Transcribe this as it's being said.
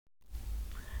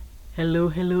Hello,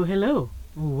 hello, hello.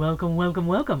 Welcome, welcome,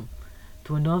 welcome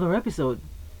to another episode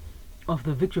of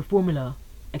the Victor Formula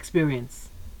Experience.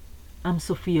 I'm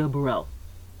Sophia Burrell.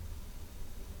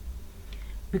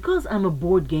 Because I'm a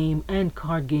board game and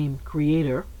card game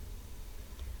creator,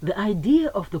 the idea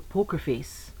of the poker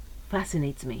face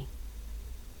fascinates me.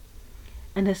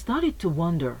 And I started to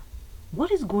wonder,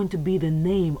 what is going to be the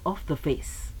name of the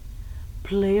face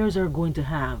players are going to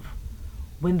have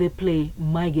when they play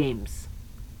my games,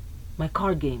 my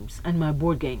card games, and my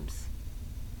board games?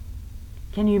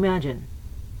 Can you imagine?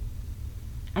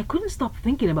 I couldn't stop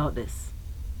thinking about this.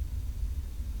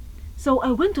 So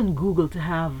I went on Google to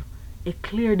have a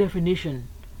clear definition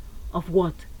of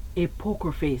what a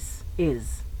poker face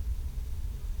is.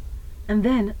 And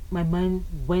then my mind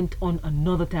went on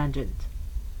another tangent.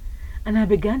 And I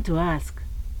began to ask,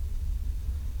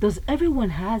 does everyone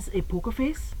has a poker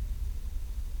face?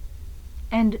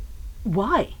 And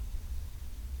why?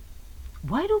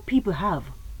 Why do people have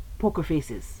poker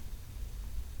faces?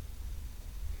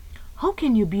 How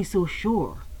can you be so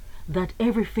sure that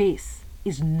every face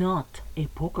is not a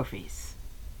poker face?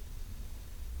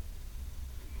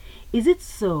 Is it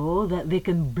so that they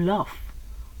can bluff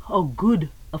how good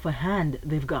of a hand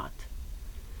they've got,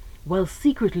 while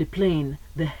secretly playing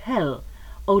the hell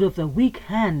out of the weak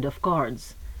hand of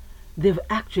cards they've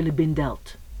actually been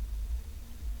dealt?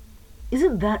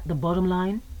 Isn't that the bottom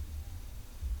line?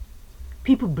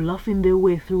 People bluffing their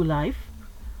way through life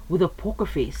with a poker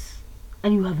face,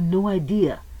 and you have no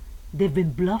idea they've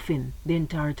been bluffing the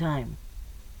entire time.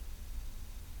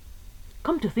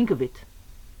 Come to think of it,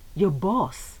 your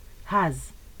boss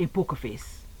has a poker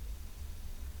face.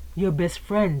 Your best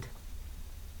friend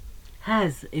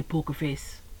has a poker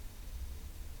face.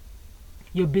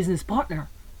 Your business partner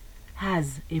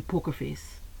has a poker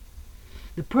face.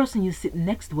 The person you sit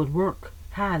next to at work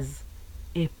has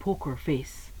a poker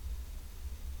face.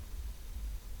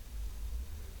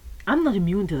 I'm not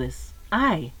immune to this.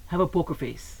 I have a poker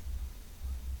face.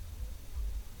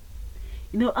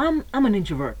 I'm an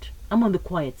introvert. I'm on the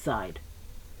quiet side.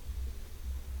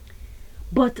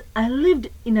 But I lived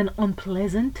in an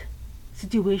unpleasant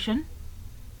situation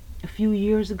a few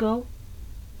years ago.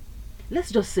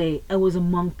 Let's just say I was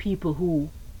among people who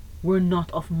were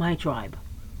not of my tribe.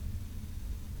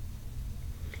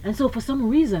 And so for some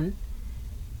reason,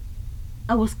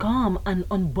 I was calm and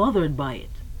unbothered by it.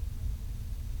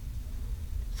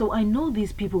 So I know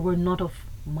these people were not of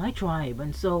my tribe,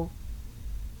 and so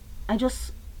I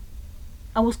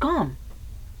was calm,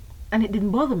 and it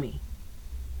didn't bother me.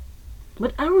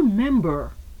 But I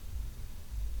remember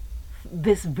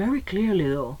this very clearly,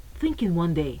 though, thinking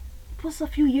one day, it was a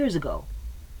few years ago,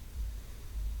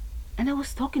 and I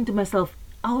was talking to myself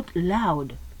out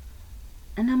loud,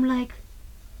 and I'm like,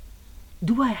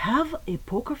 do I have a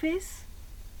poker face?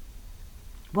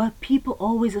 While people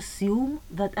always assume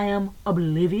that I am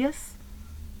oblivious?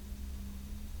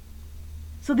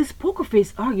 So this poker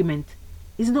face argument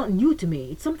is not new to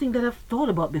me. It's something that I've thought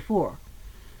about before.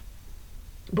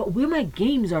 But where my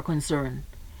games are concerned,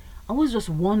 I was just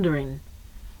wondering,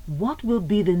 what will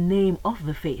be the name of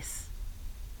the face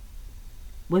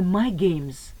when my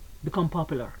games become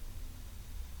popular?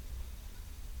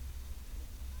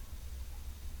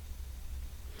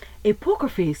 A poker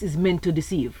face is meant to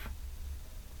deceive.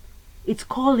 It's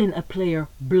calling a player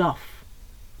bluff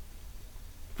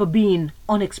for being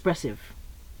unexpressive.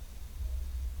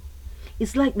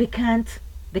 It's like they can't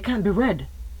be read.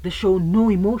 They show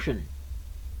no emotion.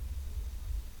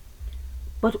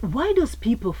 But why does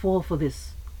people fall for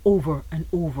this over and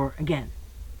over again?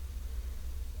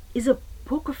 Is a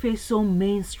poker face so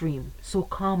mainstream, so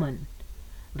common,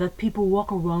 that people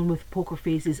walk around with poker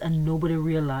faces and nobody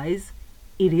realize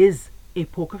it is a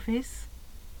poker face?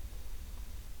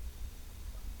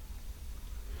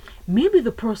 Maybe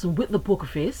the person with the poker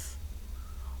face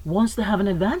wants to have an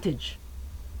advantage.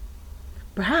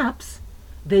 Perhaps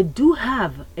they do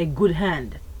have a good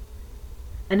hand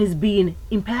and is being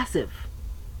impassive.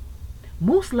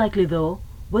 Most likely though,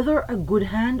 whether a good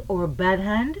hand or a bad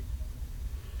hand,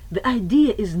 the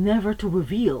idea is never to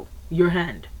reveal your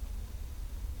hand.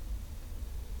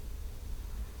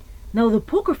 Now the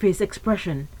poker face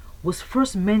expression was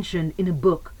first mentioned in a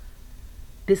book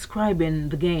describing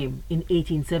the game in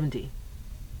 1870.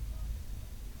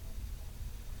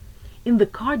 In the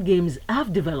card games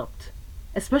I've developed,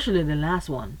 especially the last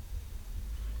one,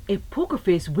 a poker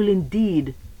face will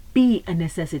indeed be a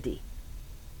necessity.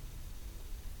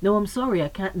 No, I'm sorry, I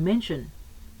can't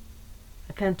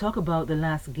talk about the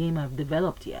last game I've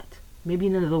developed yet. Maybe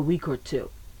in another week or two.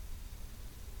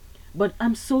 But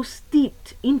I'm so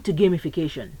steeped into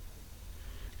gamification.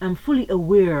 I'm fully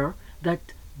aware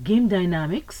that game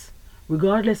dynamics,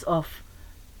 regardless of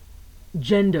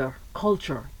gender,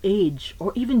 culture, age,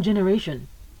 or even generation.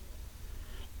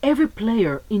 Every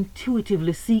player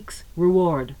intuitively seeks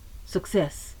reward,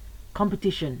 success,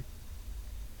 competition,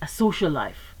 a social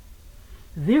life.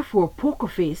 Therefore, poker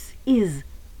face is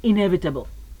inevitable.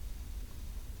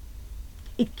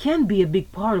 It can be a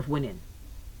big part of winning.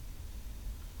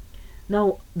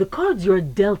 Now, the cards you're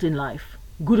dealt in life,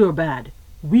 good or bad,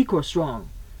 weak or strong,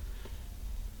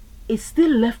 it's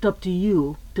still left up to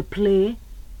you to play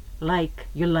like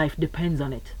your life depends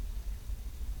on it.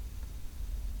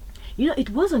 You know, it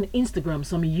was on Instagram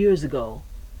some years ago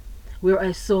where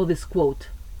I saw this quote.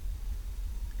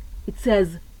 It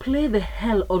says, play the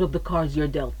hell out of the cards you're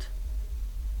dealt.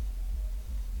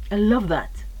 I love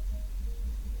that.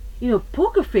 You know,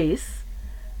 poker face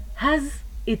has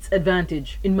its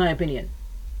advantage, in my opinion.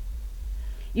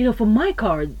 You know, for my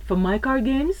card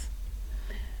games,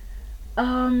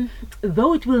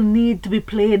 though it will need to be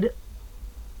played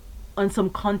on some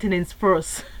continents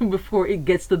first before it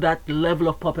gets to that level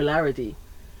of popularity.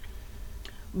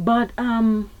 But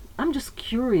I'm just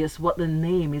curious what the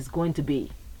name is going to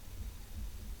be.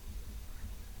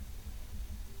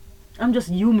 I'm just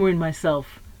humoring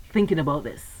myself thinking about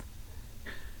this.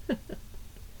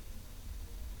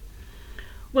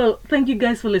 Well, thank you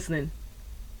guys for listening.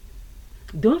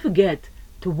 Don't forget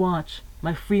to watch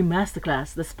my free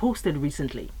masterclass that's posted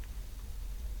recently.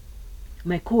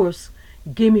 My course,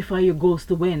 Gamify Your Goals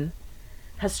to Win,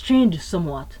 has changed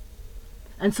somewhat,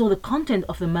 and so the content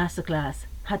of the masterclass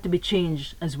had to be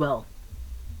changed as well.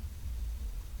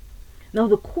 Now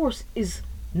the course is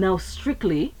now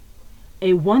strictly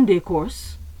a one-day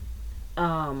course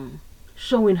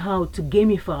showing how to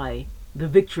gamify the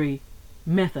victory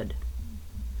method.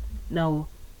 Now,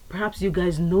 perhaps you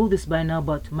guys know this by now,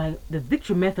 but the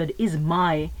victory method is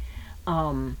my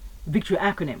victory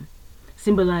acronym,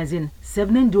 symbolizing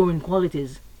 7 enduring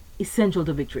qualities essential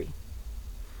to victory.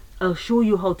 I'll show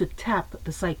you how to tap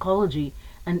the psychology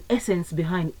and essence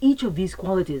behind each of these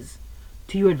qualities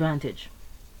to your advantage.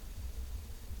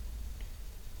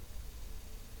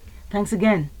 Thanks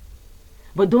again.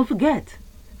 But don't forget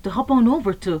to hop on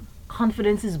over to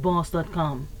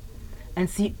confidenceisboss.com and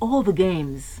see all the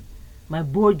games, my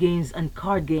board games and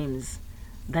card games,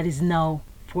 that is now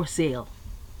for sale.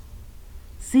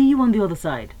 See you on the other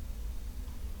side.